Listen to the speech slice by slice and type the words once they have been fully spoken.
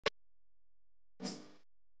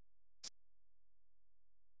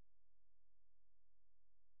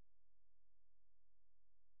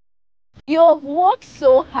You've worked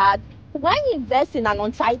so hard. Why invest in an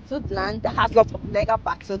untitled land that has lots of legal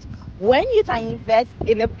battles when you can invest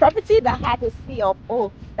in a property that has a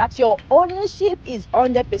CFO, that your ownership is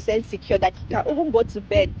 100% secure, that you can even go to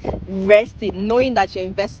bed resting, knowing that your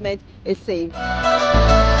investment is safe?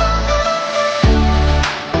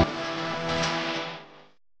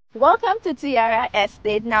 Welcome to Tiara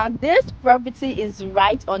Estate. Now, this property is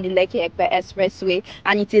right on the Lekki Epe Expressway,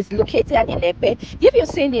 and it is located in Epe. If you've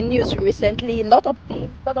seen the news recently, a lot of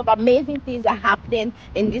things, a lot of amazing things are happening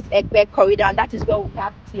in this Epe corridor, and that is where we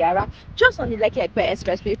have Tiara, just on the Lekki Epe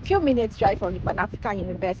Expressway, a few minutes drive from the Pan African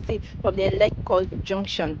University, from the Lekki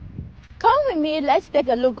Junction. Come with me, let's take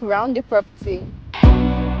a look around the property.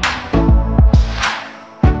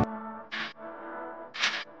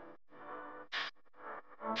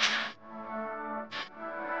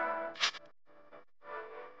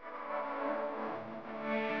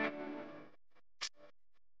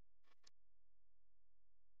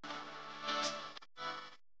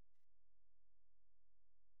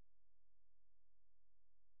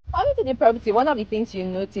 Coming to the property, one of the things you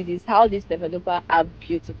notice is how this developer have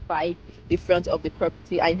beautified the front of the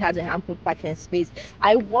property, and it has an ample parking space.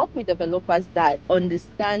 I work with developers that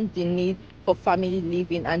understand the need for family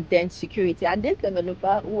living and then security. And this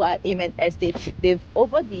developer who are Amen Estate, they've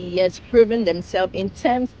over the years proven themselves in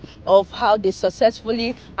terms of how they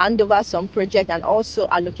successfully hand over some project and also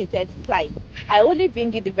allocated clients. I only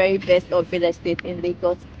bring you the very best of real estate in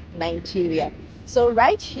Lagos, Nigeria. So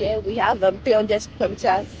right here we have 300 square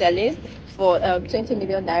meter selling for 20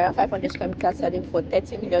 million naira, 500 square meter selling for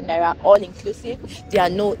 30 million naira, all inclusive. There are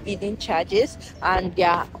no hidden charges, and there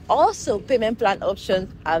are also payment plan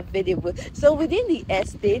options available. So within the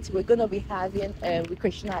estate, we're going to be having a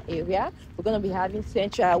recreational area. We're going to be having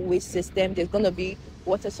central waste system. There's going to be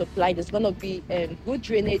water supply. There's going to be a good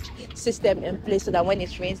drainage system in place so that when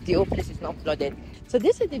it rains, the whole place is not flooded. So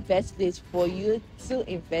this is the best place for you to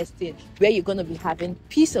invest in, where you're going to be having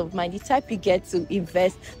peace of mind, the type you get to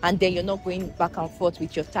invest, and then you're not going back and forth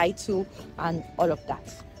with your title and all of that.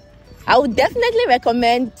 I would definitely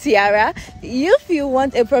recommend Tiara if you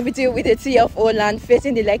want a property with a TFO land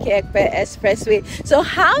facing the Lekki Epe Expressway. So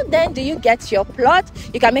how then do you get your plot?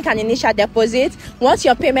 You can make an initial deposit. Once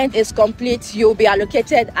your payment is complete, you'll be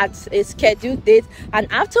allocated at a scheduled date, and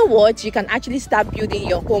afterwards you can actually start building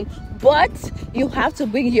your home, but you have to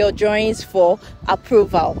bring your drawings for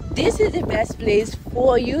approval. This is the best place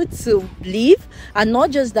for you to live, and not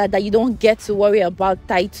just that, that you don't get to worry about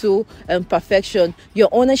title and perfection. Your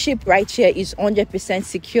ownership right here is 100%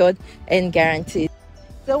 secured and guaranteed.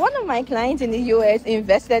 So one of my clients in the US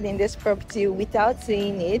invested in this property without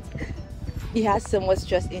seeing it. He has so much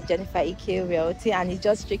trust in Jennifer Ike Realty, and it's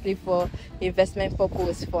just strictly for investment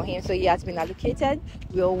purpose for him. So he has been allocated.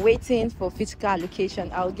 We're waiting for physical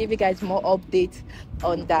allocation. I'll give you guys more updates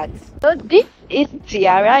on that. So this is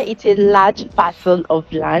Tiara. It's a large parcel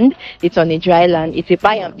of land. It's on a dry land. It's a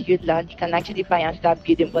buy and build land. You can actually buy and start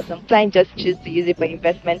building, but some clients just choose to use it for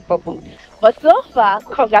investment purpose. But so far,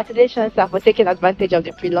 congratulations, sir, for taking advantage of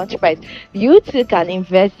the pre-launch price. You too can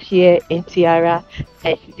invest here in Tiara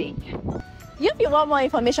Estate. If you want more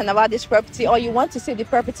information about this property, or you want to see the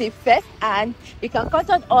property first, and you can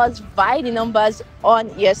contact us via the numbers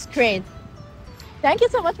on your screen. Thank you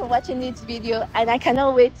so much for watching this video, and I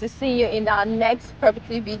cannot wait to see you in our next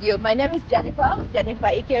property video. My name is Jennifer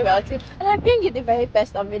Ike Realty, and I bring you the very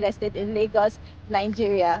best of real estate in Lagos,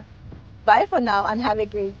 Nigeria. Bye for now, and have a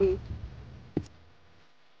great day.